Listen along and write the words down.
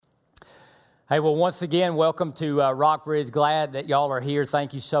Hey, well, once again, welcome to Rockbridge. Glad that y'all are here.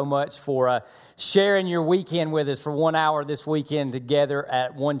 Thank you so much for sharing your weekend with us for 1 hour this weekend together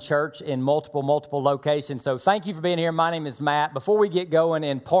at one church in multiple locations. So thank you for being here. My name is Matt. Before we get going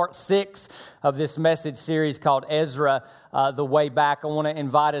in part 6 of this message series called Ezra, The Way Back, I want to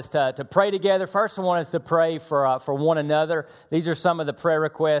invite us to pray together. First, I want us to pray for one another. These are some of the prayer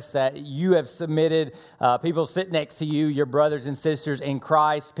requests that you have submitted. People sit next to you, your brothers and sisters in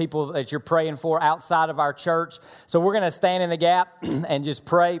Christ, people that you're praying for outside of our church. So we're going to stand in the gap and just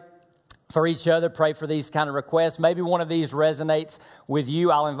pray for each other, pray for these kind of requests. Maybe one of these resonates with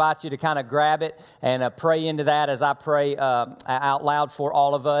you. I'll invite you to kind of grab it and pray into that as I pray out loud for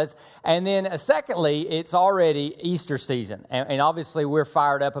all of us. And then secondly, it's already Easter season. And obviously we're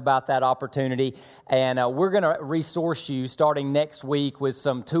fired up about that opportunity. And we're going to resource you starting next week with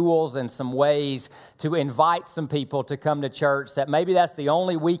some tools and some ways to invite some people to come to church that maybe that's the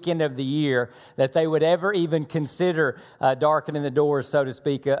only weekend of the year that they would ever even consider darkening the doors, so to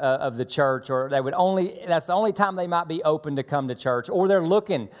speak, of the church, or that's the only time they might be open to come to church, or they're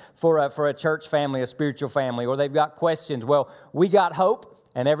looking for a church family, a spiritual family, or they've got questions. Well, we got hope,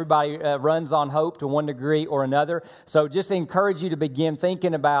 and everybody runs on hope to one degree or another. So just encourage you to begin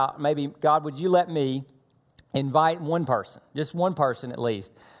thinking about maybe, God, would you let me invite one person, just one person at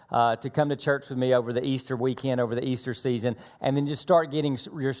least, to come to church with me over the Easter weekend, over the Easter season, and then just start getting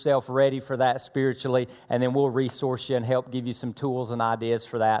yourself ready for that spiritually, and then we'll resource you and help give you some tools and ideas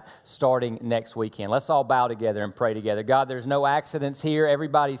for that starting next weekend. Let's all bow together and pray together. God, there's no accidents here.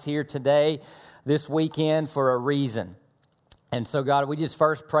 Everybody's here today, this weekend, for a reason. And so, God, we just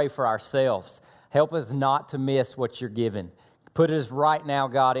first pray for ourselves. Help us not to miss what you're giving. Put us right now,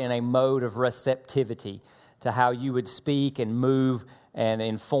 God, in a mode of receptivity to how you would speak and move and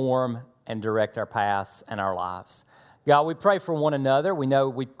inform and direct our paths and our lives. God, we pray for one another. We know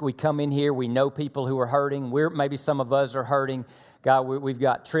we come in here, we know people who are hurting. Maybe some of us are hurting. God, we've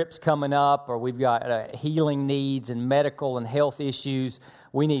got trips coming up, or we've got healing needs and medical and health issues.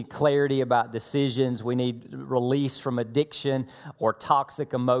 We need clarity about decisions. We need release from addiction or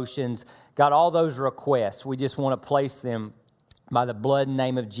toxic emotions. God, all those requests, we just want to place them by the blood and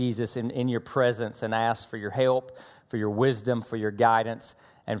name of Jesus in your presence and ask for your help, for your wisdom, for your guidance,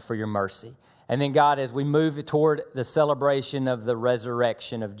 and for your mercy. And then, God, as we move toward the celebration of the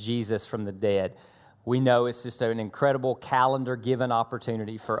resurrection of Jesus from the dead, we know it's just an incredible calendar-given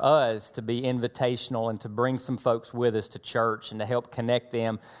opportunity for us to be invitational and to bring some folks with us to church and to help connect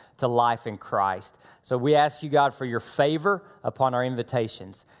them to life in Christ. So we ask you, God, for your favor upon our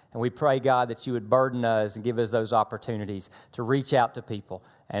invitations. And we pray, God, that you would burden us and give us those opportunities to reach out to people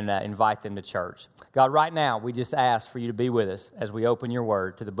and invite them to church. God, right now, we just ask for you to be with us as we open your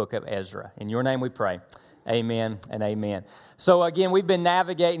word to the book of Ezra. In your name we pray. Amen and amen. So again, we've been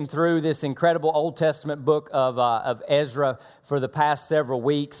navigating through this incredible Old Testament book of Ezra for the past several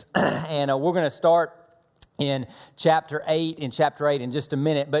weeks. And we're going to start in chapter 8 in just a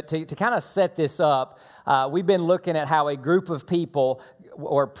minute. But to kind of set this up, we've been looking at how a group of people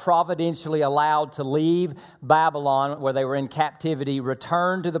were providentially allowed to leave Babylon, where they were in captivity,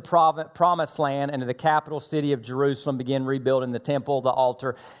 return to the promised land and to the capital city of Jerusalem, begin rebuilding the temple, the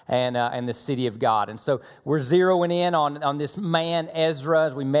altar, and the city of God. And so we're zeroing in on this man, Ezra,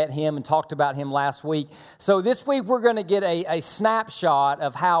 as we met him and talked about him last week. So this week we're going to get a snapshot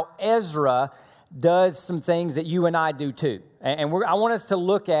of how Ezra does some things that you and I do too. And I want us to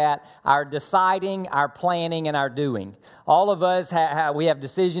look at our deciding, our planning, and our doing. All of us, we have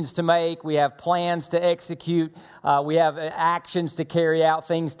decisions to make, we have plans to execute, we have actions to carry out,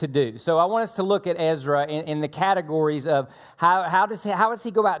 things to do. So I want us to look at Ezra in the categories of how does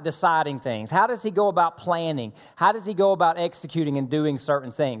he go about deciding things? How does he go about planning? How does he go about executing and doing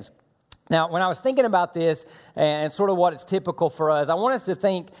certain things? Now, when I was thinking about this and sort of what is typical for us, I want us to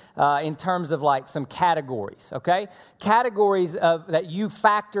think in terms of like some categories, okay? Categories that you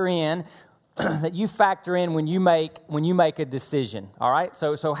factor in when you make a decision, all right?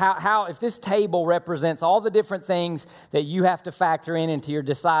 So how if this table represents all the different things that you have to factor into your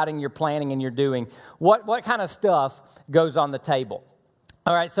deciding, your planning, and your doing, what kind of stuff goes on the table?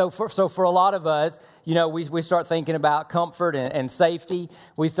 All right, so for a lot of us, you know, we start thinking about comfort and safety.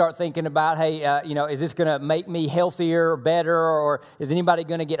 We start thinking about, hey, is this going to make me healthier or better, or is anybody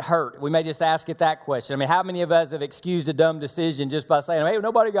going to get hurt? We may just ask it that question. I mean, how many of us have excused a dumb decision just by saying, hey,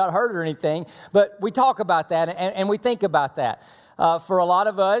 nobody got hurt or anything? But we talk about that and we think about that. For a lot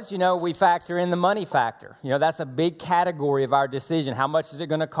of us, we factor in the money factor. That's a big category of our decision. How much is it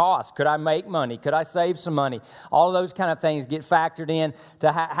going to cost? Could I make money? Could I save some money? All of those kind of things get factored in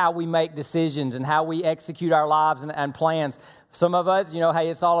to how we make decisions and how we execute our lives and plans. Some of us, hey,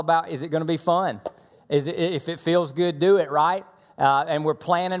 it's all about, is it going to be fun? If it feels good, do it, right? And we're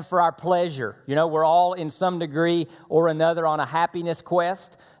planning for our pleasure. We're all in some degree or another on a happiness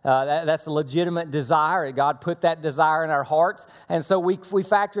quest. That's a legitimate desire. God put that desire in our hearts. And so we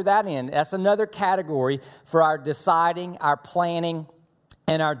factor that in. That's another category for our deciding, our planning,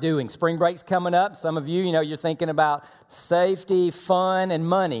 and our doing. Spring break's coming up. Some of you, you're thinking about safety, fun, and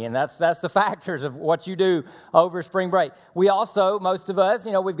money, and that's the factors of what you do over spring break. We also, most of us,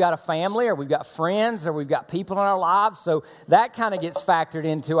 we've got a family, or we've got friends, or we've got people in our lives, so that kind of gets factored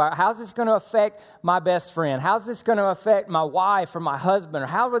into how's this going to affect my best friend? How's this going to affect my wife or my husband? Or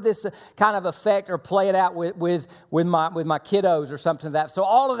how would this kind of affect or play it out with my kiddos or something like that? So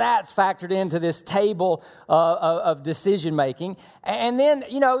all of that's factored into this table of decision making, and then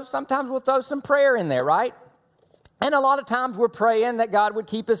sometimes we'll throw some prayer in there, right? And a lot of times we're praying that God would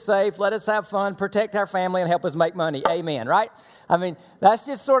keep us safe, let us have fun, protect our family, and help us make money. Amen, right? I mean, that's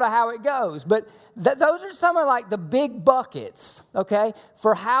just sort of how it goes. But those are some of like the big buckets, okay,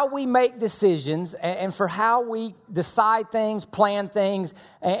 for how we make decisions and for how we decide things, plan things,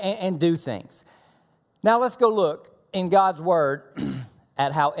 and do things. Now let's go look in God's Word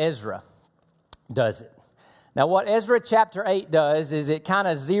at how Ezra does it. Now, what Ezra chapter 8 does is it kind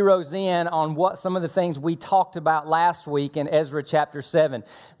of zeroes in on what some of the things we talked about last week in Ezra chapter 7.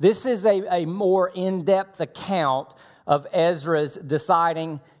 This is a more in-depth account of Ezra's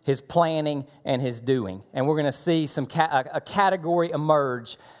deciding, his planning, and his doing. And we're going to see a category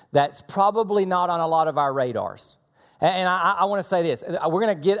emerge that's probably not on a lot of our radars. And I want to say this. We're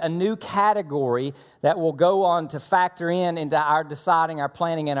going to get a new category that will go on to factor into our deciding, our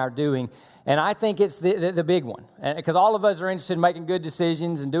planning, and our doing. And I think it's the big one. Because all of us are interested in making good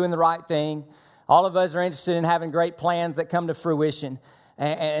decisions and doing the right thing. All of us are interested in having great plans that come to fruition.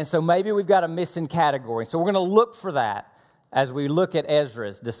 And so maybe we've got a missing category. So we're going to look for that as we look at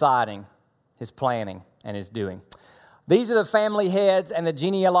Ezra's deciding, his planning, and his doing. These are the family heads and the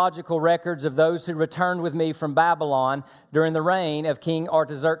genealogical records of those who returned with me from Babylon during the reign of King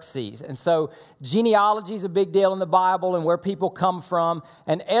Artaxerxes. And so genealogy is a big deal in the Bible and where people come from.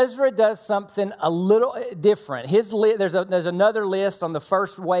 And Ezra does something a little different. There's another list on the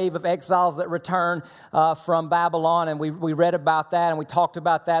first wave of exiles that return from Babylon. And we read about that and we talked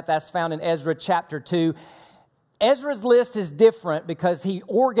about that. That's found in Ezra chapter 2. Ezra's list is different because he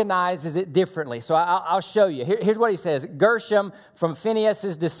organizes it differently. So I'll show you. Here's what he says. Gershom from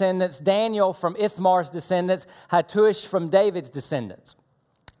Phinehas' descendants, Daniel from Ithamar's descendants, Hattush from David's descendants.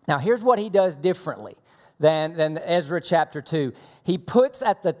 Now, here's what he does differently than Ezra chapter 2. He puts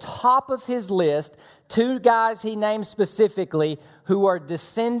at the top of his list two guys he names specifically who are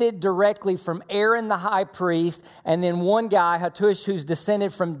descended directly from Aaron the high priest, and then one guy, Hattush, who's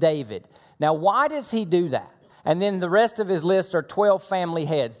descended from David. Now, why does he do that? And then the rest of his list are 12 family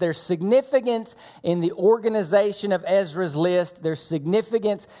heads. There's significance in the organization of Ezra's list. There's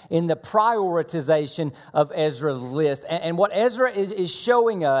significance in the prioritization of Ezra's list. And what Ezra is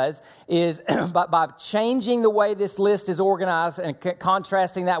showing us is by changing the way this list is organized and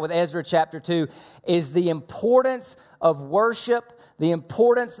contrasting that with Ezra chapter 2 is the importance of worship, the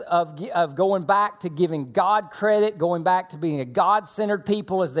importance of going back to giving God credit, going back to being a God-centered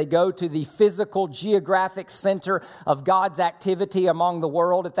people as they go to the physical, geographic center of God's activity among the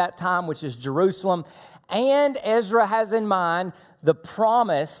world at that time, which is Jerusalem. And Ezra has in mind the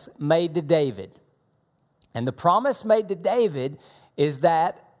promise made to David. And the promise made to David is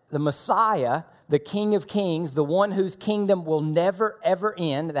that the Messiah, the King of Kings, the one whose kingdom will never, ever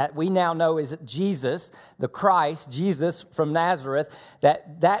end, that we now know is Jesus, the Christ, Jesus from Nazareth,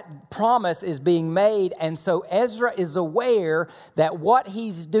 that promise is being made. And so Ezra is aware that what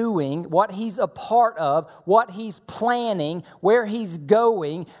he's doing, what he's a part of, what he's planning, where he's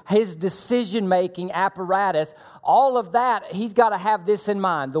going, his decision-making apparatus, all of that, he's got to have this in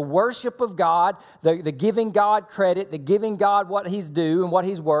mind. The worship of God, the giving God credit, the giving God what he's due and what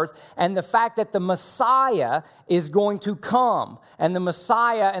he's worth, and the fact that the Messiah is going to come. And the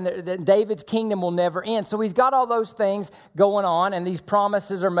Messiah and David's kingdom will never end. So he's got all those things going on, and these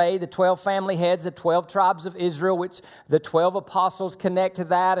promises are made. The 12 family heads, the 12 tribes of Israel, which the 12 apostles connect to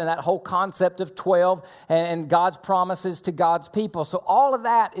that, and that whole concept of 12 and God's promises to God's people. So all of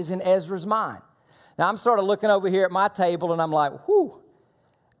that is in Ezra's mind. Now, I'm sort of looking over here at my table, and I'm like, whew,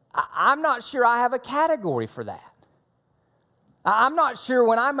 I'm not sure I have a category for that. I'm not sure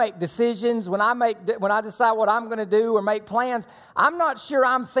when I make decisions, when I decide what I'm going to do or make plans, I'm not sure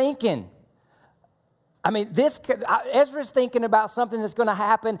I'm thinking. I mean, Ezra's thinking about something that's going to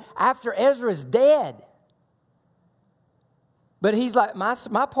happen after Ezra's dead. But he's like,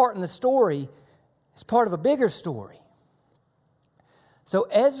 my part in the story It's part of a bigger story. So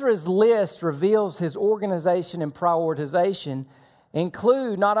Ezra's list reveals his organization and prioritization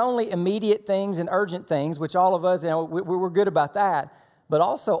include not only immediate things and urgent things, which all of us, we're good about that, but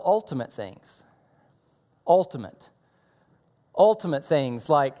also ultimate things. Ultimate things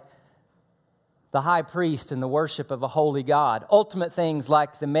like the high priest and the worship of a holy God. Ultimate things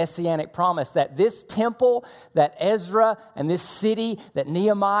like the messianic promise that this temple that Ezra and this city that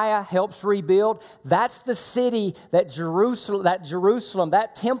Nehemiah helps rebuild, that's the city that Jerusalem,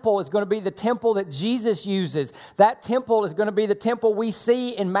 that temple is going to be the temple that Jesus uses. That temple is going to be the temple we see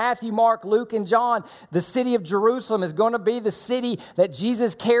in Matthew, Mark, Luke, and John. The city of Jerusalem is going to be the city that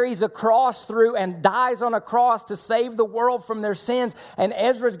Jesus carries a cross through and dies on a cross to save the world from their sins. And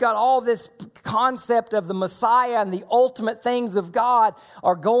Ezra's got all this concept of the Messiah and the ultimate things of God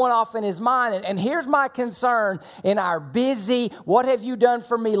are going off in his mind. And here's my concern in our busy, what have you done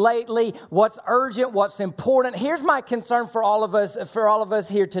for me lately? What's urgent? What's important? Here's my concern for all of us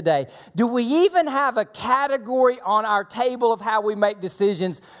here today. Do we even have a category on our table of how we make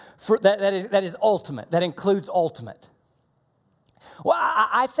decisions that is ultimate, that includes ultimate? Well,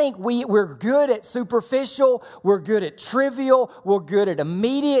 I think we're good at superficial, we're good at trivial, we're good at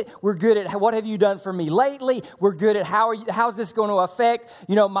immediate, we're good at what have you done for me lately, we're good at how's this going to affect,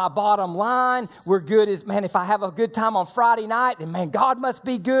 my bottom line, we're good as, man, if I have a good time on Friday night, then man, God must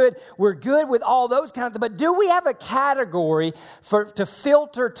be good. We're good with all those kind of things, but do we have a category to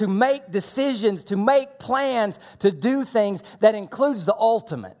filter, to make decisions, to make plans, to do things that includes the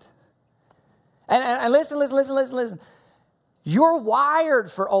ultimate? And listen. You're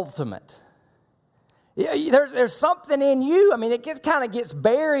wired for ultimate. There's something in you. I mean, it kind of gets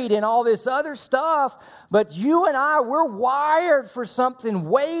buried in all this other stuff. But you and I, we're wired for something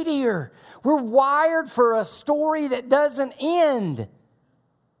weightier. We're wired for a story that doesn't end.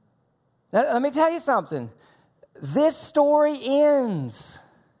 Now, let me tell you something. This story ends.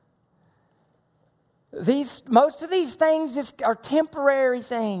 Most of these things just are temporary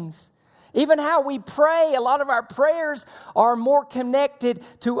things. Even how we pray, a lot of our prayers are more connected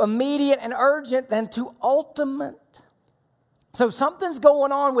to immediate and urgent than to ultimate. So something's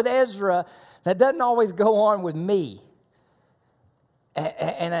going on with Ezra that doesn't always go on with me.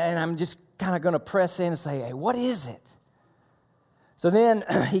 And I'm just kind of going to press in and say, hey, what is it? So then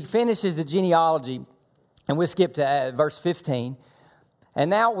he finishes the genealogy, and we'll skip to verse 15. And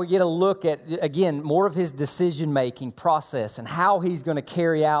now we get a look at, again, more of his decision-making process and how he's going to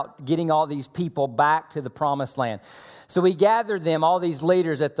carry out getting all these people back to the promised land. So we gathered them, all these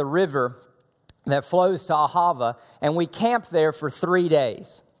leaders, at the river that flows to Ahava, and we camped there for 3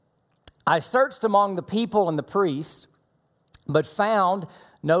 days. I searched among the people and the priests, but found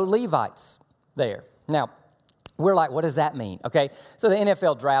no Levites there. Now, we're like, what does that mean? Okay, so the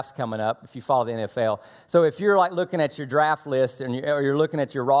NFL draft's coming up, if you follow the NFL. So if you're like looking at your draft list or you're looking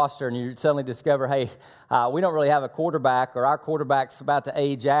at your roster and you suddenly discover, hey, we don't really have a quarterback or our quarterback's about to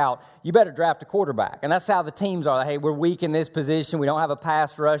age out, you better draft a quarterback. And that's how the teams are. Hey, we're weak in this position. We don't have a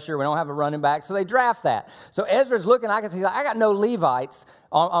pass rusher. We don't have a running back. So they draft that. So Ezra's looking, I can see, I got no Levites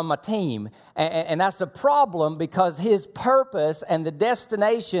on my team. And that's a problem because his purpose and the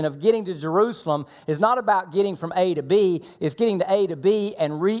destination of getting to Jerusalem is not about getting from A to B. It's getting to A to B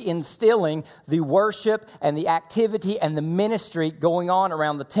and reinstilling the worship and the activity and the ministry going on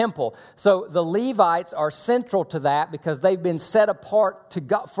around the temple. So the Levites are central to that because they've been set apart to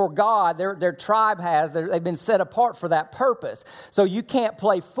God, for God. Their tribe they've been set apart for that purpose. So you can't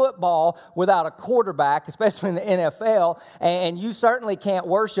play football without a quarterback, especially in the NFL, and you certainly can't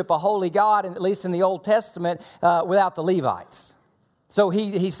worship a holy God, at least in the Old Testament, without the Levites. So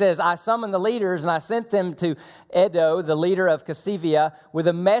he says, I summoned the leaders and I sent them to Edo, the leader of Casivia, with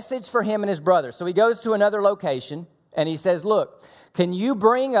a message for him and his brothers. So he goes to another location and he says, look, can you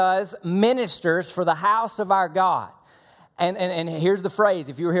bring us ministers for the house of our God? And here's the phrase.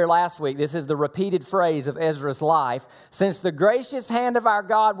 If you were here last week, this is the repeated phrase of Ezra's life. Since the gracious hand of our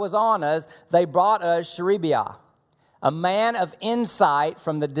God was on us, they brought us Sherebiah, a man of insight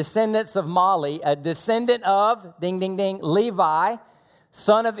from the descendants of Mali, a descendant of, ding, ding, ding, Levi,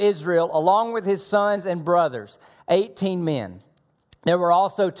 son of Israel, along with his sons and brothers, 18 men. There were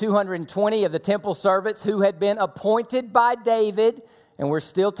also 220 of the temple servants who had been appointed by David, and we're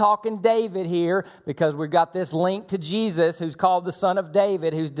still talking David here because we've got this link to Jesus, who's called the son of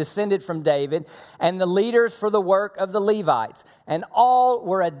David, who's descended from David, and the leaders for the work of the Levites. And all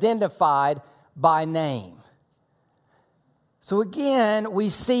were identified by name. So again, we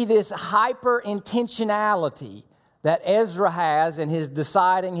see this hyper-intentionality that Ezra has in his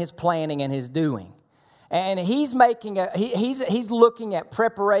deciding, his planning, and his doing. And he's making he's looking at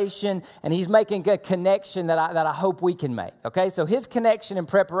preparation, and he's making a connection that I hope we can make. Okay, so his connection and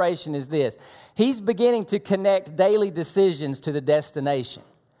preparation is this: he's beginning to connect daily decisions to the destination.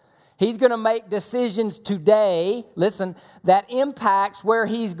 He's going to make decisions today, listen, that impacts where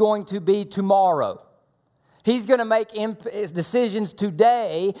he's going to be tomorrow. He's going to make decisions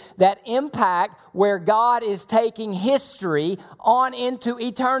today that impact where God is taking history on into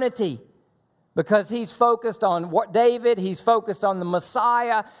eternity. Because he's focused on what David, he's focused on the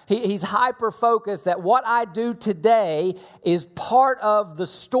Messiah, he's hyper-focused that what I do today is part of the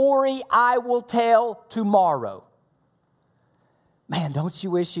story I will tell tomorrow. Man, don't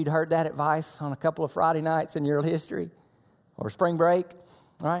you wish you'd heard that advice on a couple of Friday nights in your history or spring break,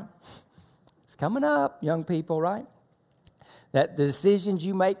 right? It's coming up, young people, right? That the decisions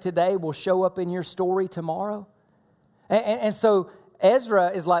you make today will show up in your story tomorrow. And so Ezra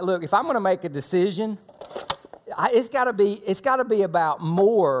is like, look, if I'm going to make a decision, it's got to be about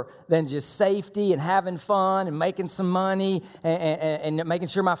more than just safety and having fun and making some money and making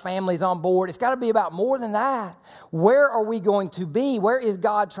sure my family's on board. It's got to be about more than that. Where are we going to be? Where is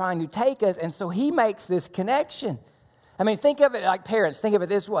God trying to take us? And so he makes this connection. I mean, think of it like parents. Think of it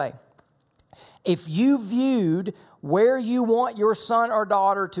this way. If you viewed where you want your son or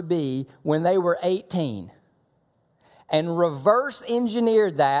daughter to be when they were 18 and reverse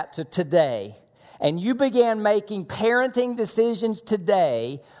engineered that to today, and you began making parenting decisions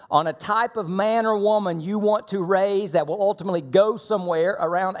today on a type of man or woman you want to raise that will ultimately go somewhere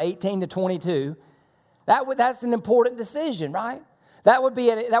around 18 to 22, that's an important decision, right? That would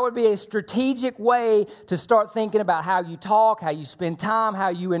be a strategic way to start thinking about how you talk, how you spend time, how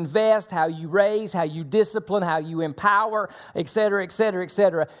you invest, how you raise, how you discipline, how you empower, et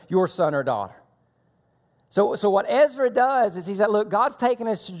cetera, your son or daughter. So what Ezra does is he said, look, God's taking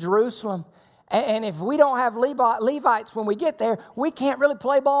us to Jerusalem, and if we don't have Levites when we get there, we can't really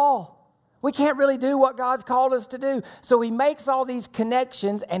play ball. We can't really do what God's called us to do. So he makes all these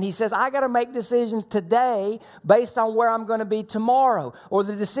connections, and he says, I got to make decisions today based on where I'm going to be tomorrow. Or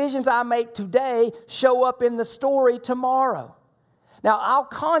the decisions I make today show up in the story tomorrow. Now, I'll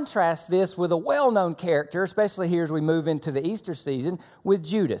contrast this with a well-known character, especially here as we move into the Easter season, with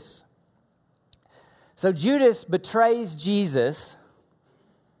Judas. So Judas betrays Jesus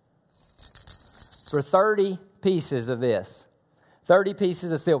for 30 pieces of this. 30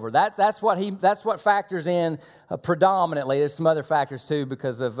 pieces of silver. That's what factors in predominantly. There's some other factors too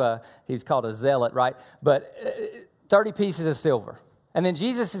because of he's called a zealot, right? But 30 pieces of silver. And then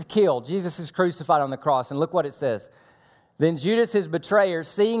Jesus is killed. Jesus is crucified on the cross. And look what it says. Then Judas, his betrayer,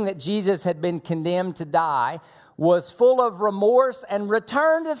 seeing that Jesus had been condemned to die, was full of remorse and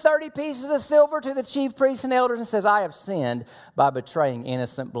returned the 30 pieces of silver to the chief priests and elders and says, I have sinned by betraying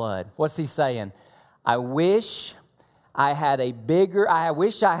innocent blood. What's he saying? I wish I had a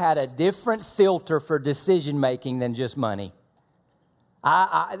different filter for decision making than just money.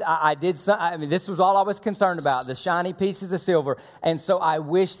 This was all I was concerned about, the shiny pieces of silver. And so I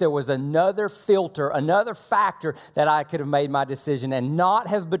wish there was another filter, another factor that I could have made my decision and not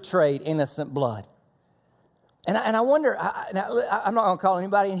have betrayed innocent blood. And I wonder, I'm not going to call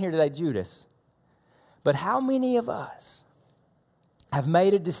anybody in here today Judas, but how many of us have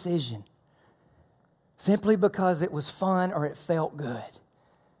made a decision simply because it was fun or it felt good?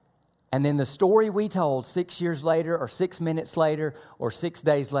 And then the story we told 6 years later or 6 minutes later or 6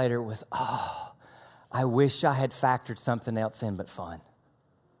 days later was, I wish I had factored something else in but fun.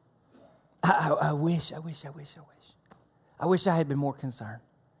 I wish I had been more concerned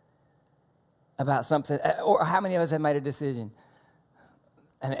about something. Or how many of us have made a decision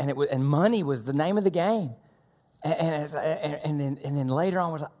and money was the name of the game. And then later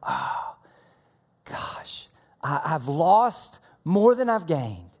on was like, gosh, I've lost more than I've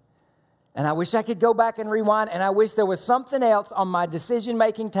gained. And I wish I could go back and rewind, and I wish there was something else on my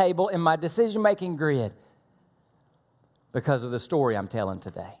decision-making table, in my decision-making grid, because of the story I'm telling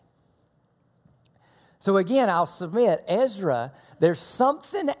today. So again, I'll submit, Ezra, there's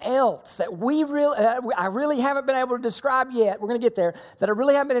something else that I really haven't been able to describe yet. We're going to get there. That I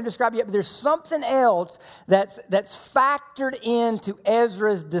really haven't been able to describe yet, but there's something else that's factored into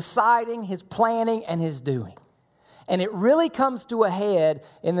Ezra's deciding, his planning, and his doing. And it really comes to a head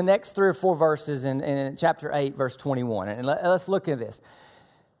in the next 3 or 4 verses in chapter 8, verse 21. And let's look at this.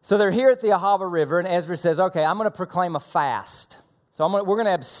 So they're here at the Ahava River, and Ezra says, okay, I'm going to proclaim a fast. So we're going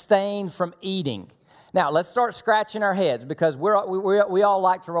to abstain from eating. Now, let's start scratching our heads because we all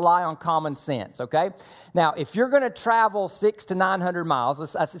like to rely on common sense, okay? Now, if you're going to travel 600 to 900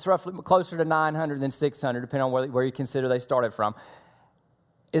 miles, it's roughly closer to 900 than 600, depending on where you consider they started from.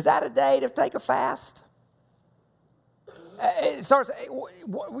 Is that a day to take a fast? it starts,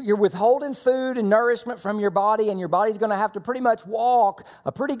 you're withholding food and nourishment from your body, and your body's going to have to pretty much walk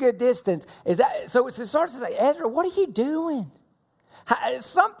a pretty good distance. So it starts to say, Ezra, what are you doing?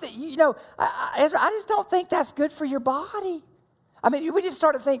 Something, Ezra, I just don't think that's good for your body. I mean, we just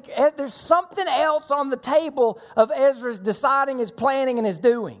start to think there's something else on the table of Ezra's deciding, his planning, and his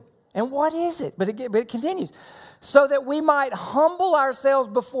doing. And what is it? But it continues. So that we might humble ourselves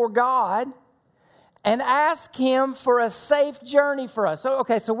before God and ask Him for a safe journey for us. So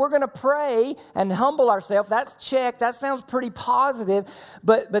we're going to pray and humble ourselves. That's check. That sounds pretty positive.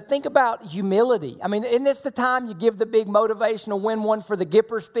 But think about humility. I mean, isn't this the time you give the big motivational win one for the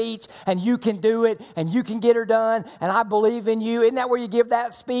Gipper speech, and you can do it, and you can get her done, and I believe in you? Isn't that where you give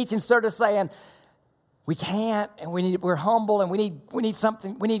that speech instead of saying, we can't, and we're humble, and we need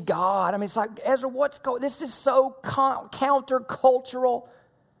something, we need God? I mean, it's like, Ezra, this is so countercultural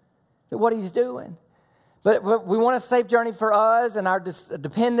to what he's doing. But we want a safe journey for us and our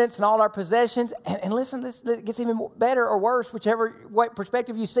dependents and all our possessions. And listen, this gets even better or worse, whichever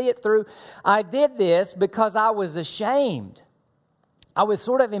perspective you see it through. I did this because I was ashamed. I was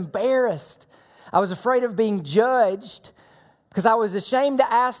sort of embarrassed. I was afraid of being judged because I was ashamed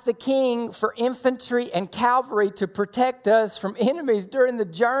to ask the king for infantry and cavalry to protect us from enemies during the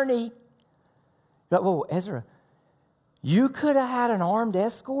journey. But, whoa, Ezra, you could have had an armed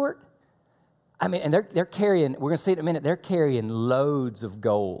escort? I mean, and they're carrying, we're going to see it in a minute, they're carrying loads of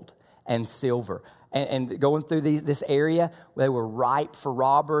gold and silver. And going through this area, they were ripe for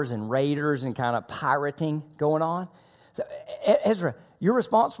robbers and raiders and kind of pirating going on. So, Ezra, you're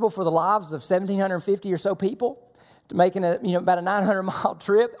responsible for the lives of 1,750 or so people, making about a 900-mile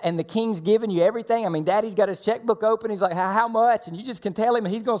trip, and the king's giving you everything. I mean, Daddy's got his checkbook open. He's like, how much? And you just can tell him,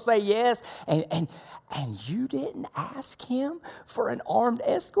 and he's going to say yes. And you didn't ask him for an armed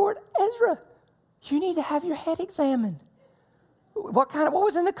escort? Ezra, you need to have your head examined. What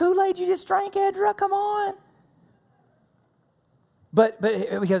was in the Kool-Aid you just drank, Ezra? Come on. But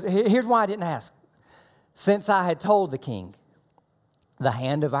because here's why I didn't ask. Since I had told the king, the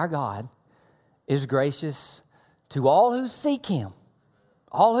hand of our God is gracious to all who seek Him,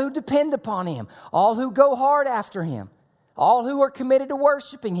 all who depend upon Him, all who go hard after Him, all who are committed to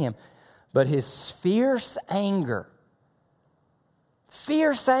worshiping Him. But His fierce anger,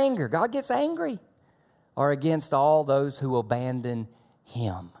 God gets angry, are against all those who abandon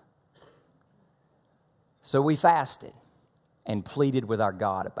Him. So we fasted and pleaded with our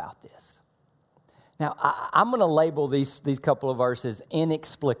God about this. Now, I'm going to label these couple of verses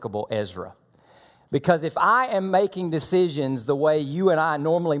inexplicable Ezra. Because if I am making decisions the way you and I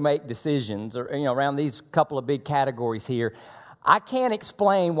normally make decisions, or around these couple of big categories here, I can't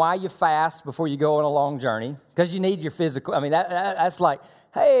explain why you fast before you go on a long journey, because you need your physical. I mean, that's like,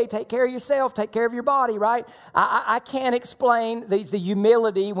 hey, take care of yourself, take care of your body, right? I can't explain the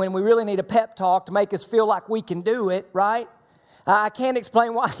humility when we really need a pep talk to make us feel like we can do it, right? I can't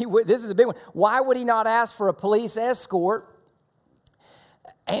explain why this is a big one. Why would he not ask for a police escort?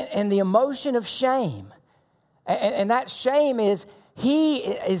 And the emotion of shame. And that shame is he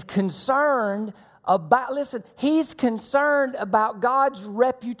is concerned about, he's concerned about God's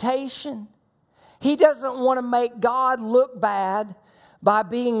reputation. He doesn't want to make God look bad by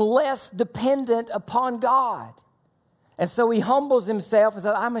being less dependent upon God. And so he humbles himself and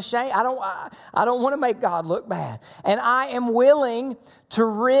says, I'm ashamed. I don't want to make God look bad. And I am willing to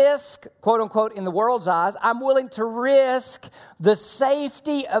risk, quote unquote, in the world's eyes, I'm willing to risk the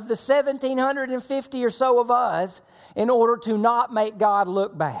safety of the 1,750 or so of us in order to not make God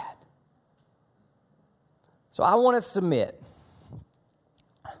look bad. So I want to submit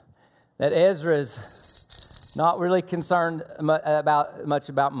that Ezra's not really concerned much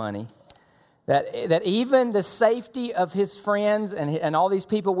about money. That even the safety of his friends and all these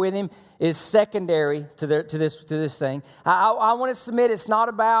people with him is secondary to this thing. I want to submit it's not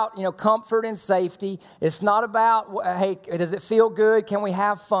about comfort and safety. It's not about, hey, does it feel good? Can we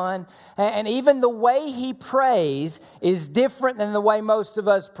have fun? And even the way he prays is different than the way most of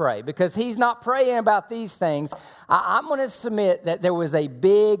us pray, because he's not praying about these things. I'm going to submit that there was a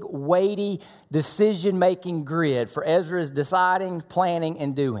big, weighty decision-making grid for Ezra's deciding, planning,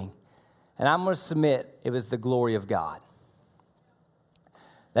 and doing. And I'm going to submit it was the glory of God.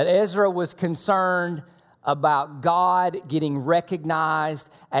 That Ezra was concerned about God getting recognized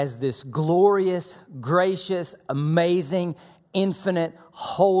as this glorious, gracious, amazing, infinite,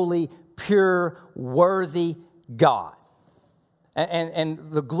 holy, pure, worthy God.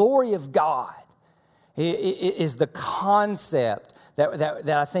 And the glory of God is the concept that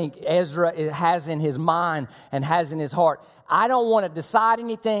I think Ezra has in his mind and has in his heart. I don't want to decide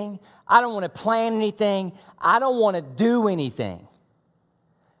anything. I don't want to plan anything. I don't want to do anything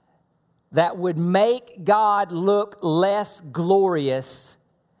that would make God look less glorious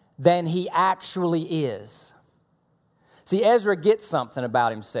than he actually is. See, Ezra gets something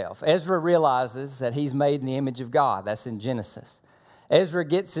about himself. Ezra realizes that he's made in the image of God. That's in Genesis. Ezra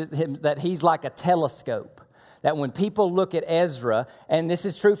gets that he's like a telescope. That when people look at Ezra, and this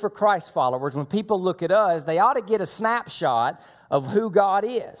is true for Christ followers, when people look at us, they ought to get a snapshot of who God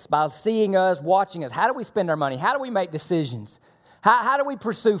is by seeing us, watching us. How do we spend our money? How do we make decisions? How do we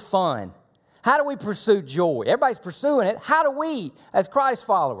pursue fun? How do we pursue joy? Everybody's pursuing it. How do we, as Christ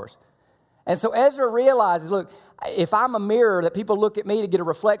followers? And so Ezra realizes, look, if I'm a mirror that people look at me to get a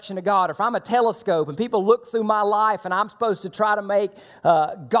reflection of God, or if I'm a telescope and people look through my life and I'm supposed to try to make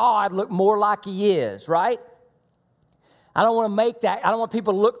God look more like he is, right? I don't want to make that. I don't want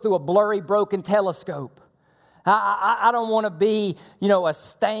people to look through a blurry, broken telescope. I don't want to be, a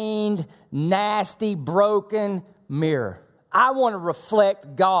stained, nasty, broken mirror. I want to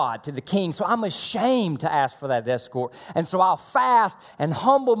reflect God to the king, so I'm ashamed to ask for that escort. And so I'll fast and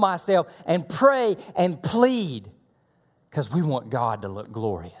humble myself and pray and plead because we want God to look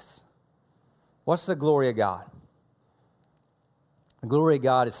glorious. What's the glory of God? The glory of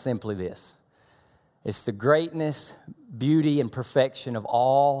God is simply this. It's the greatness, beauty, and perfection of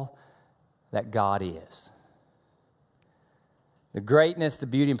all that God is. The greatness, the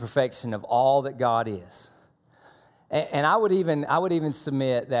beauty, and perfection of all that God is. And I would even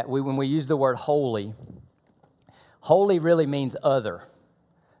submit that when we use the word holy, holy really means other.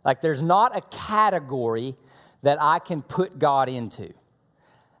 Like there's not a category that I can put God into.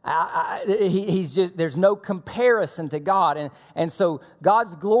 There's no comparison to God. And so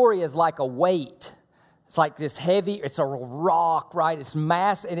God's glory is like a weight. It's like this heavy, it's a rock, right? It's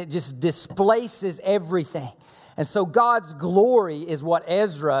mass, and it just displaces everything. And so God's glory is what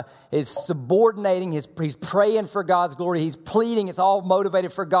Ezra is subordinating. He's praying for God's glory. He's pleading. It's all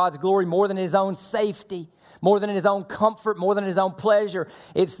motivated for God's glory more than his own safety, more than his own comfort, more than his own pleasure.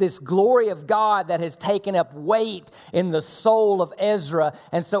 It's this glory of God that has taken up weight in the soul of Ezra.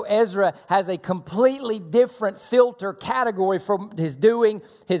 And so Ezra has a completely different filter category from his doing,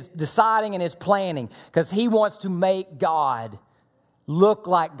 his deciding, and his planning, because he wants to make God look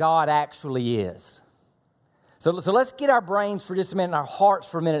like God actually is. So let's get our brains for just a minute and our hearts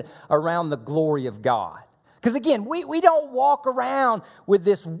for a minute around the glory of God. Because again, we don't walk around with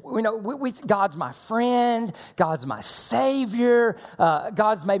this, God's my friend, God's my Savior,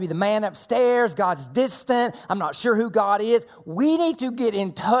 God's maybe the man upstairs, God's distant, I'm not sure who God is. We need to get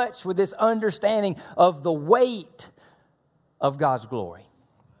in touch with this understanding of the weight of God's glory.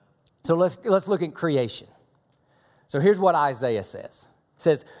 So let's look at creation. So here's what Isaiah says. It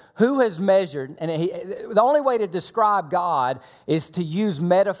says, who has measured, and the only way to describe God is to use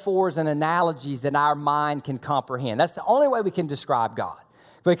metaphors and analogies that our mind can comprehend. That's the only way we can describe God.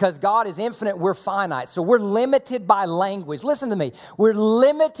 Because God is infinite, we're finite. So we're limited by language. Listen to me. We're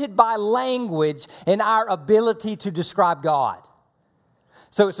limited by language in our ability to describe God.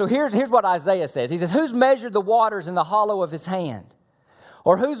 So here's what Isaiah says. He says, who's measured the waters in the hollow of his hand?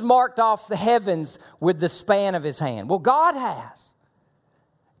 Or who's marked off the heavens with the span of his hand? Well, God has.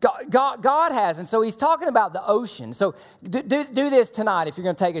 God has, and so he's talking about the ocean. So do this tonight. If you're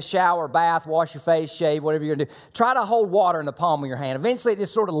going to take a shower, bath, wash your face, shave, whatever you're going to do, try to hold water in the palm of your hand. Eventually, it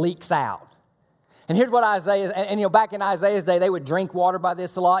just sort of leaks out. And here's what Isaiah, and back in Isaiah's day, they would drink water by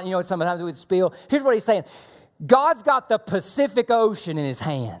this a lot. Sometimes it would spill. Here's what he's saying. God's got the Pacific Ocean in his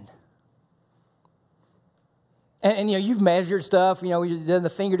hand. And you've measured stuff, you've done the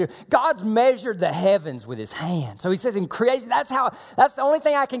finger. God's measured the heavens with his hand. So he says in creation, that's the only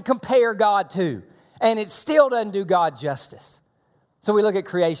thing I can compare God to. And it still doesn't do God justice. So we look at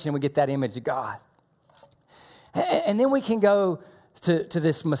creation and we get that image of God. And then we can go to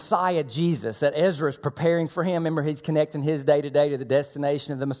this Messiah Jesus that Ezra is preparing for him. Remember, he's connecting his day-to-day to the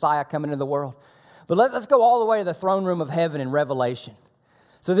destination of the Messiah coming into the world. But let's go all the way to the throne room of heaven in Revelation.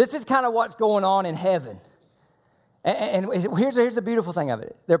 So this is kind of what's going on in heaven. And here's the beautiful thing of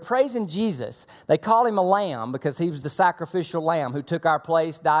it. They're praising Jesus. They call him a lamb because he was the sacrificial lamb who took our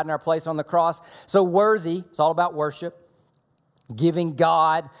place, died in our place on the cross. So worthy, it's all about worship, giving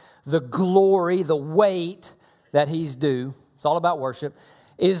God the glory, the weight that he's due. It's all about worship.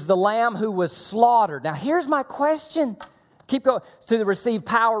 Is the lamb who was slaughtered. Now here's my question. Keep going. To receive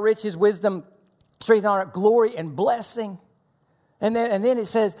power, riches, wisdom, strength, honor, glory, and blessing. And then it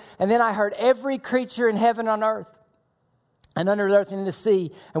says, and then I heard every creature in heaven on earth and under the earth and in the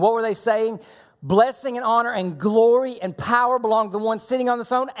sea. And what were they saying? Blessing and honor and glory and power belong to the one sitting on the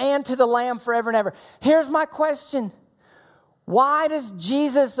throne and to the Lamb forever and ever. Here's my question. Why does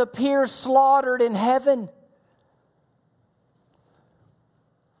Jesus appear slaughtered in heaven?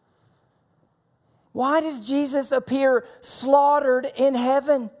 Why does Jesus appear slaughtered in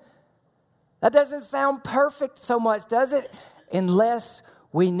heaven? That doesn't sound perfect so much, does it? Unless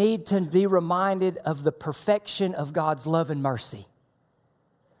we need to be reminded of the perfection of God's love and mercy.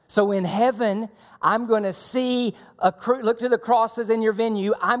 So in heaven, I'm going to see, look to the crosses in your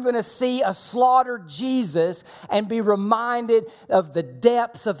venue, I'm going to see a slaughtered Jesus and be reminded of the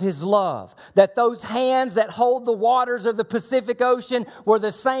depths of His love. That those hands that hold the waters of the Pacific Ocean were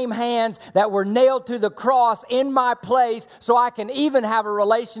the same hands that were nailed to the cross in my place so I can even have a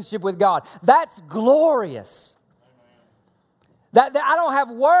relationship with God. That's glorious. That I don't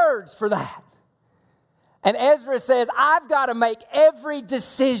have words for that. And Ezra says, I've got to make every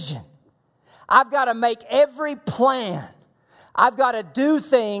decision. I've got to make every plan. I've got to do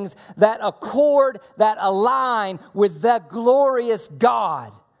things that accord, that align with the glorious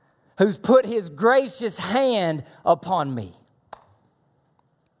God who's put His gracious hand upon me.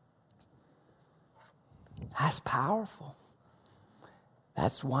 That's powerful.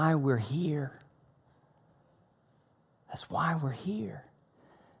 That's why we're here. That's why we're here.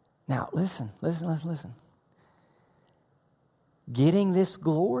 Now, listen. Getting this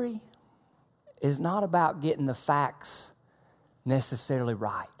glory is not about getting the facts necessarily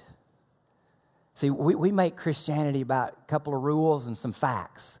right. See, we make Christianity about a couple of rules and some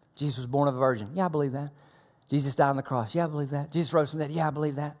facts. Jesus was born of a virgin. Yeah, I believe that. Jesus died on the cross. Yeah, I believe that. Jesus rose from the dead. Yeah, I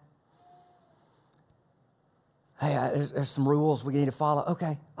believe that. Hey, there's some rules we need to follow.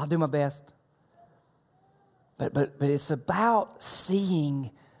 Okay, I'll do my best. But it's about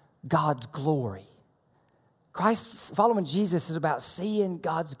seeing God's glory. Christ, following Jesus is about seeing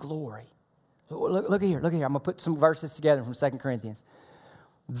God's glory. Look here. I'm going to put some verses together from 2 Corinthians.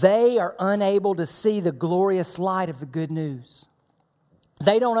 They are unable to see the glorious light of the good news.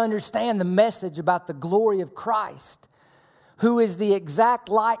 They don't understand the message about the glory of Christ, who is the exact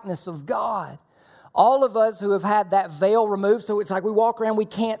likeness of God. All of us who have had that veil removed, so it's like we walk around, we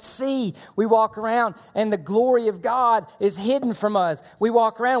can't see. We walk around and the glory of God is hidden from us. We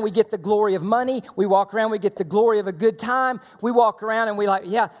walk around, we get the glory of money. We walk around, we get the glory of a good time. We walk around and we like,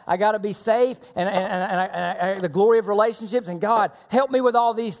 yeah, I got to be safe and the glory of relationships. And God, help me with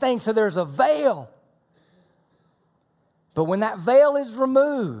all these things. So there's a veil. But when that veil is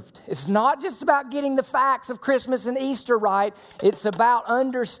removed, it's not just about getting the facts of Christmas and Easter right. It's about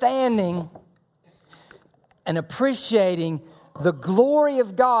understanding and appreciating the glory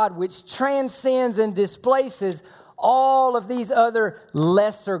of God, which transcends and displaces all of these other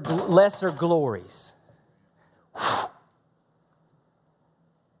lesser glories. Whew.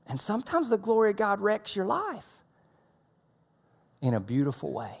 And sometimes the glory of God wrecks your life in a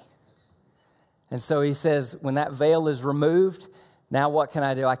beautiful way. And so he says, when that veil is removed, now what can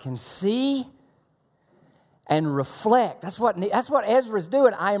I do? I can see and reflect. That's what Ezra's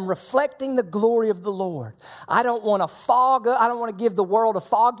doing. I am reflecting the glory of the Lord. I don't want to give the world a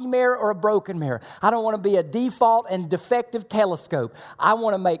foggy mirror or a broken mirror. I don't want to be a default and defective telescope. I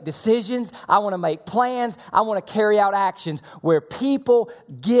want to make decisions. I want to make plans. I want to carry out actions where people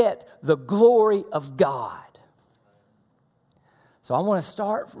get the glory of God. So I want to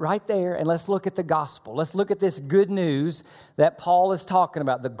start right there and let's look at the gospel. Let's look at this good news that Paul is talking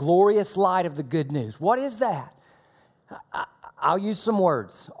about, the glorious light of the good news. What is that? I'll use some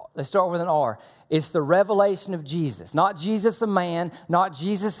words. Let's start with an R. It's the revelation of Jesus. Not Jesus a man, not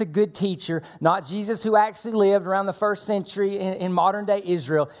Jesus a good teacher, not Jesus who actually lived around the first century in modern day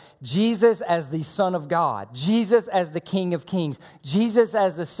Israel. Jesus as the Son of God. Jesus as the King of Kings. Jesus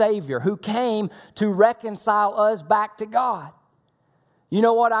as the Savior who came to reconcile us back to God. You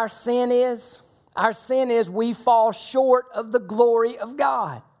know what our sin is? Our sin is we fall short of the glory of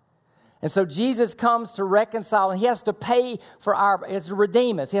God. And so Jesus comes to reconcile, and He has to pay for He has to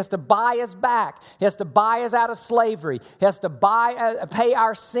redeem us. He has to buy us back. He has to buy us out of slavery. He has to pay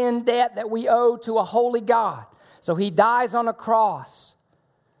our sin debt that we owe to a holy God. So He dies on a cross.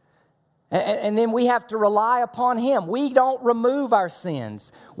 And then we have to rely upon Him. We don't remove our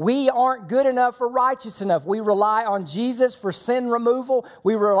sins. We aren't good enough or righteous enough. We rely on Jesus for sin removal.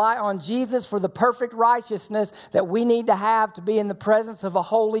 We rely on Jesus for the perfect righteousness that we need to have to be in the presence of a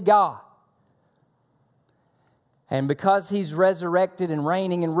holy God. And because he's resurrected and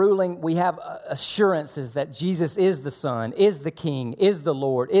reigning and ruling, we have assurances that Jesus is the Son, is the King, is the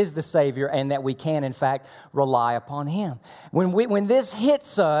Lord, is the Savior, and that we can, in fact, rely upon him. When this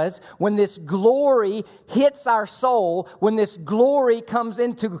hits us, when this glory hits our soul, when this glory comes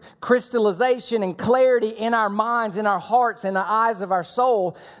into crystallization and clarity in our minds, in our hearts, in the eyes of our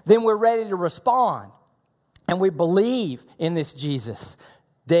soul, then we're ready to respond. And we believe in this Jesus,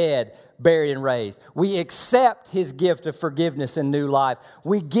 dead, buried, and raised. We accept his gift of forgiveness and new life.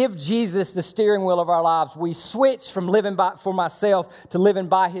 We give Jesus the steering wheel of our lives. We switch from living for myself to living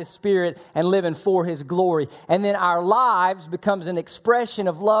by his Spirit and living for his glory. And then our lives becomes an expression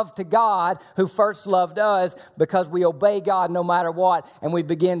of love to God, who first loved us, because we obey God no matter what. And we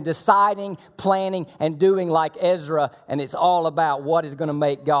begin deciding, planning, and doing like Ezra. And it's all about what is going to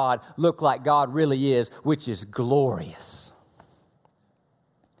make God look like God really is, which is glorious.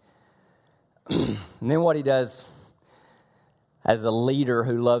 And then what he does as a leader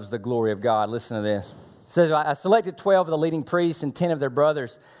who loves the glory of God. Listen to this. It says, I selected 12 of the leading priests and 10 of their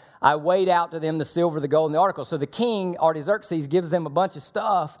brothers. I weighed out to them the silver, the gold, and the articles. So the king, Artaxerxes, gives them a bunch of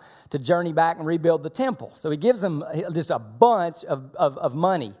stuff to journey back and rebuild the temple. So he gives them just a bunch of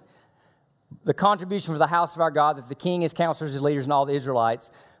money. The contribution for the house of our God that the king, his counselors, his leaders, and all the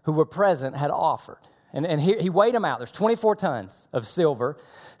Israelites who were present had offered. And he weighed them out. There's 24 tons of silver.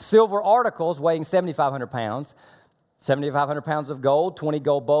 Silver articles weighing 7,500 pounds. 7,500 pounds of gold, 20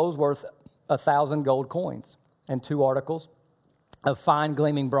 gold bowls worth 1,000 gold coins. And 2 articles of fine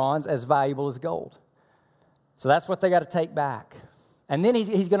gleaming bronze as valuable as gold. So that's what they got to take back. And then he's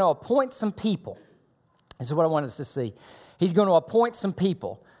going to appoint some people. This is what I want us to see. He's going to appoint some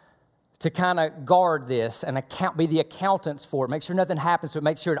people to kind of guard this and be the accountants for it. Make sure nothing happens to it.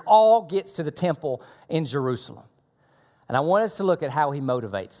 Make sure it all gets to the temple in Jerusalem. And I want us to look at how he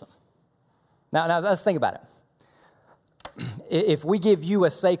motivates them. Now let's think about it. If we give you a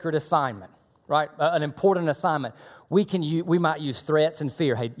sacred assignment, right, an important assignment, we might use threats and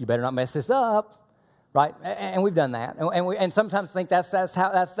fear. Hey, you better not mess this up. Right, and we've done that, and sometimes think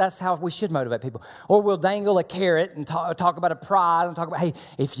that's how we should motivate people. Or we'll dangle a carrot and talk about a prize and talk about, hey,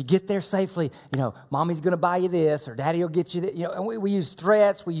 if you get there safely, mommy's going to buy you this, or daddy will get you that. And we use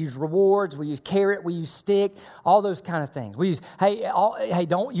threats, we use rewards, we use carrot, we use stick, all those kind of things. We use, you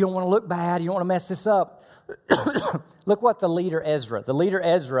don't want to look bad, you don't want to mess this up. Look what the leader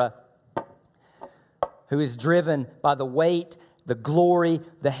Ezra, who is driven by the weight, the glory,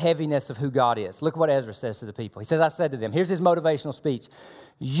 the heaviness of who God is. Look what Ezra says to the people. He says, I said to them, here's his motivational speech.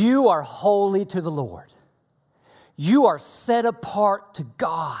 You are holy to the Lord. You are set apart to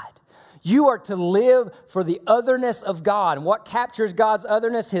God. You are to live for the otherness of God. And what captures God's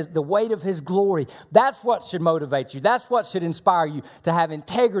otherness? The weight of his glory. That's what should motivate you. That's what should inspire you to have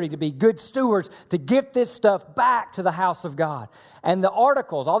integrity, to be good stewards, to get this stuff back to the house of God. And the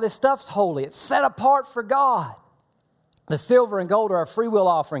articles, all this stuff's holy. It's set apart for God. The silver and gold are a freewill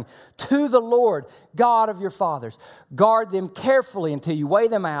offering to the Lord, God of your fathers. Guard them carefully until you weigh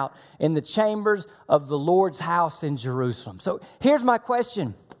them out in the chambers of the Lord's house in Jerusalem. So here's my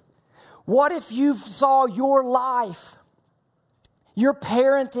question. What if you saw your life, your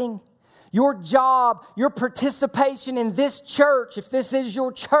parenting, your job, your participation in this church, if this is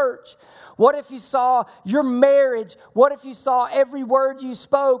your church? What if you saw your marriage? What if you saw every word you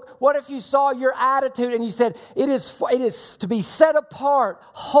spoke? What if you saw your attitude and you said, it is to be set apart,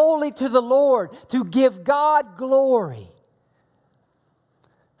 holy to the Lord, to give God glory?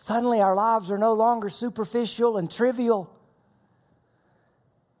 Suddenly our lives are no longer superficial and trivial.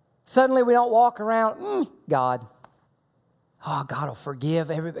 Suddenly we don't walk around, God. Oh, God will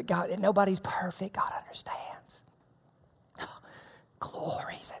forgive everybody. God, nobody's perfect. God understands.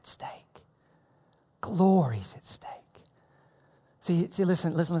 Glory's at stake. Glory's at stake. See,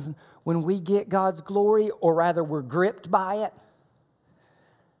 listen. When we get God's glory, or rather we're gripped by it,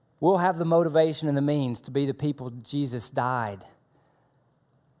 we'll have the motivation and the means to be the people Jesus died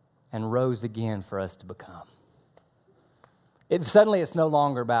and rose again for us to become. Suddenly it's no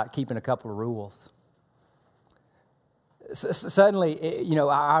longer about keeping a couple of rules. Suddenly,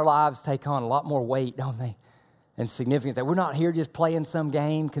 our lives take on a lot more weight, don't they? And significance. That we're not here just playing some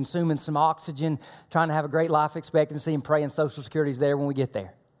game, consuming some oxygen, trying to have a great life expectancy and praying Social Security's there when we get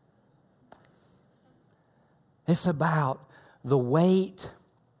there. It's about the weight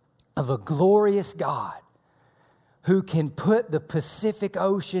of a glorious God who can put the Pacific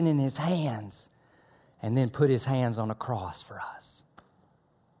Ocean in his hands and then put his hands on a cross for us.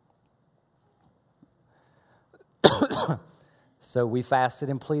 So we fasted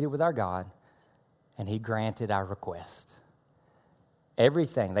and pleaded with our God, and he granted our request.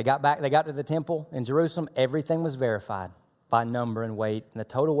 Everything. They got to the temple in Jerusalem. Everything was verified by number and weight. And the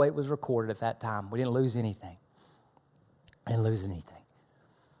total weight was recorded at that time. We didn't lose anything. I didn't lose anything.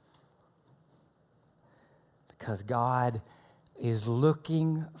 Because God is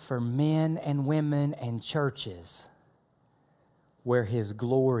looking for men and women and churches where His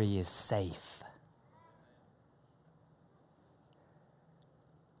glory is safe.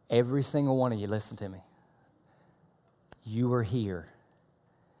 Every single one of you, listen to me. You are here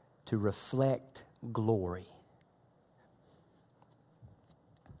to reflect glory.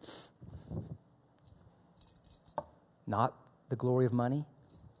 Not the glory of money.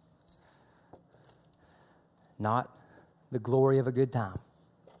 Not the glory of a good time.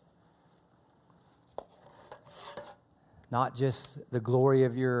 Not just the glory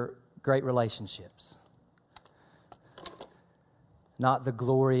of your great relationships. Not the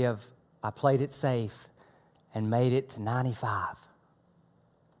glory of, I played it safe and made it to 95.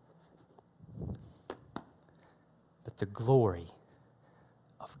 But the glory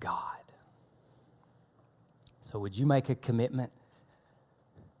of God. So would you make a commitment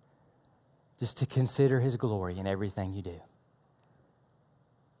just to consider His glory in everything you do?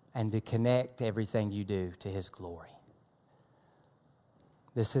 And to connect everything you do to His glory.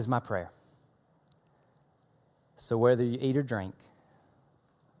 This is my prayer. So whether you eat or drink,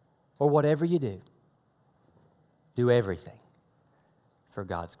 or whatever you do everything for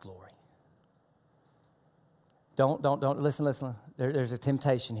God's glory. Don't, listen. There's a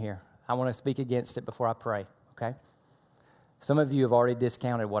temptation here. I want to speak against it before I pray, okay? Some of you have already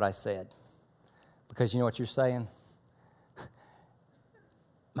discounted what I said. Because you know what you're saying?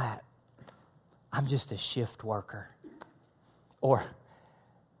 Matt, I'm just a shift worker. Or,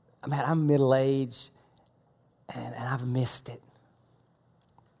 Matt, I'm middle-aged and I've missed it.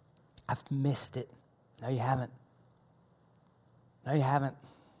 I've missed it. No, you haven't. No, you haven't.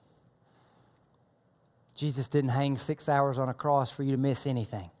 Jesus didn't hang 6 hours on a cross for you to miss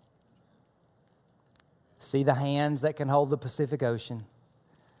anything. See the hands that can hold the Pacific Ocean.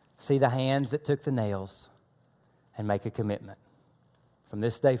 See the hands that took the nails, and make a commitment. From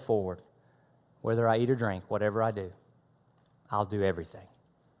this day forward, whether I eat or drink, whatever I do, I'll do everything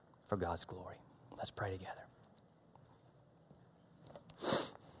for God's glory. Let's pray together.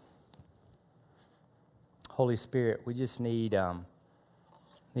 Holy Spirit, we just need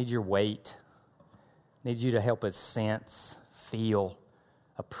your weight. Need you to help us sense, feel,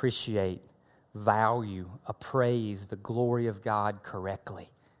 appreciate, value, appraise the glory of God correctly.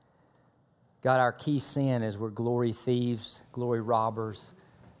 God, our key sin is we're glory thieves, glory robbers.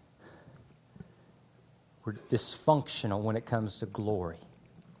 We're dysfunctional when it comes to glory.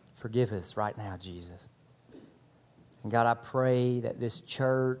 Forgive us right now, Jesus. And God, I pray that this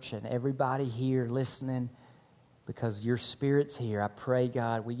church and everybody here listening, because your Spirit's here, I pray,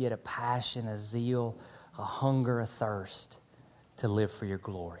 God, we get a passion, a zeal, a hunger, a thirst to live for your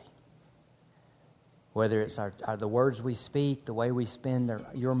glory. Whether it's the words we speak, the way we spend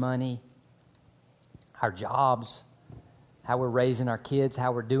your money, our jobs, how we're raising our kids,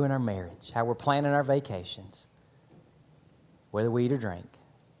 how we're doing our marriage, how we're planning our vacations, whether we eat or drink,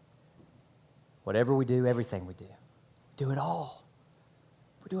 whatever we do, everything we do it all.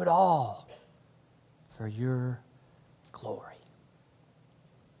 We do it all for your glory.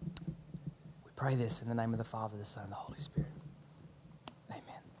 We pray this in the name of the Father, the Son, and the Holy Spirit.